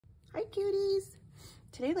Hi cuties!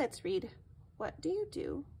 Today let's read What Do You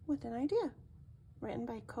Do with an Idea? Written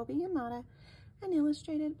by Kobe Yamada and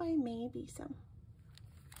illustrated by May Beeson.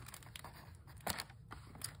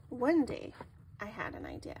 One day I had an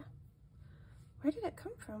idea. Where did it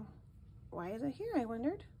come from? Why is it here, I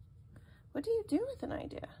wondered. What do you do with an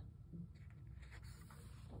idea?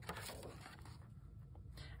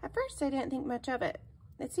 At first I didn't think much of it.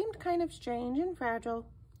 It seemed kind of strange and fragile.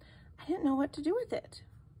 I didn't know what to do with it,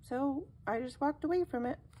 so I just walked away from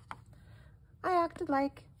it. I acted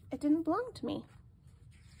like it didn't belong to me.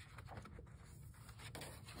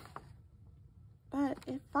 But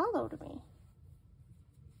it followed me.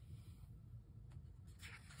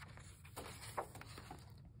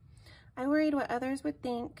 I worried what others would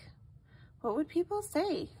think. What would people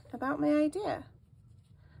say about my idea?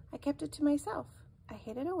 I kept it to myself. I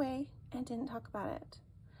hid it away and didn't talk about it.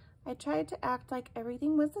 I tried to act like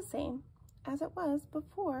everything was the same as it was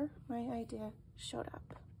before my idea showed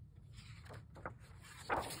up.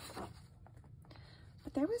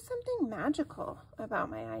 But there was something magical about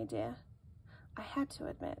my idea. I had to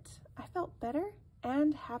admit, I felt better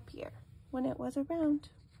and happier when it was around.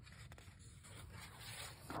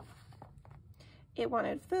 It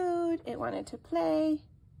wanted food, it wanted to play.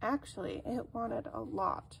 Actually, it wanted a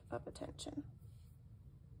lot of attention.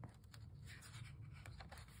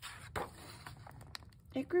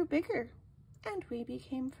 It grew bigger, and we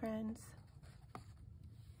became friends.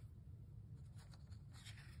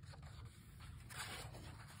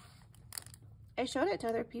 I showed it to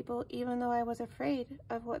other people even though I was afraid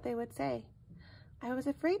of what they would say. I was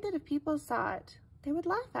afraid that if people saw it, they would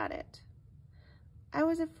laugh at it. I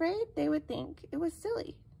was afraid they would think it was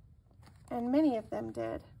silly, and many of them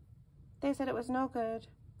did. They said it was no good.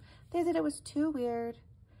 They said it was too weird.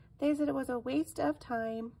 They said it was a waste of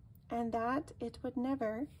time and that it would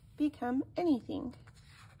never become anything.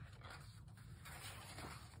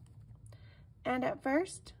 And at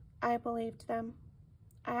first, I believed them.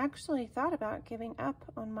 I actually thought about giving up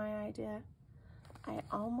on my idea. I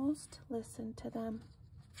almost listened to them.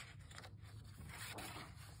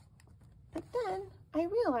 But then I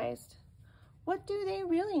realized, what do they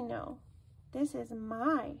really know? This is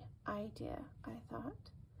my idea, I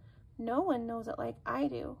thought. No one knows it like I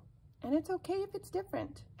do, and it's okay if it's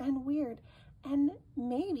different and weird and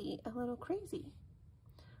maybe a little crazy.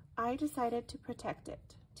 I decided to protect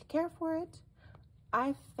it, to care for it.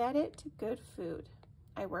 I fed it good food.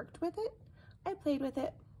 I worked with it, I played with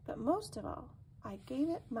it, but most of all, I gave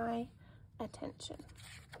it my attention.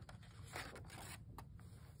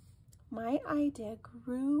 My idea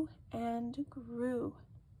grew and grew,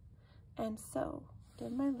 and so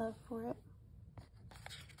did my love for it.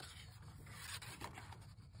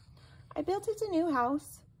 I built it a new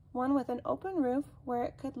house, one with an open roof where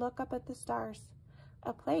it could look up at the stars,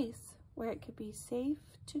 a place where it could be safe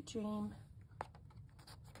to dream.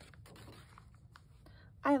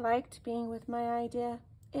 I liked being with my idea.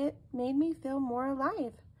 It made me feel more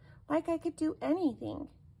alive, like I could do anything.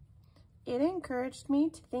 It encouraged me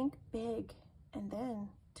to think big and then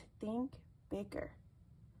to think bigger.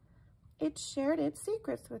 It shared its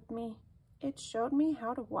secrets with me. It showed me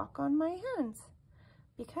how to walk on my hands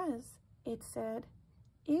because it said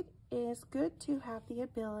it is good to have the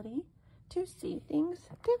ability to see things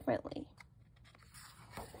differently.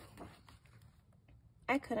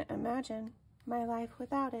 I couldn't imagine my life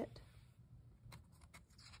without it.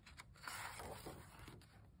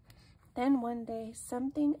 Then one day,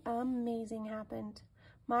 something amazing happened.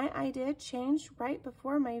 My idea changed right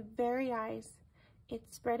before my very eyes.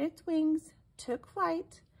 It spread its wings, took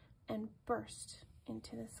flight, and burst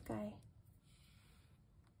into the sky.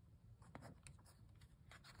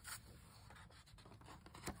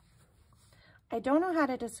 I don't know how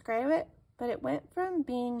to describe it, but it went from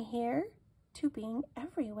being here to being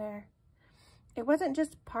everywhere. It wasn't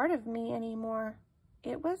just part of me anymore.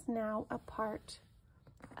 It was now a part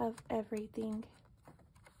of everything.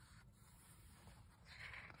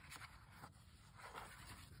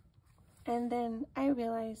 And then I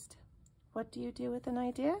realized, what do you do with an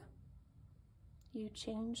idea? You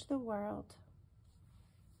change the world.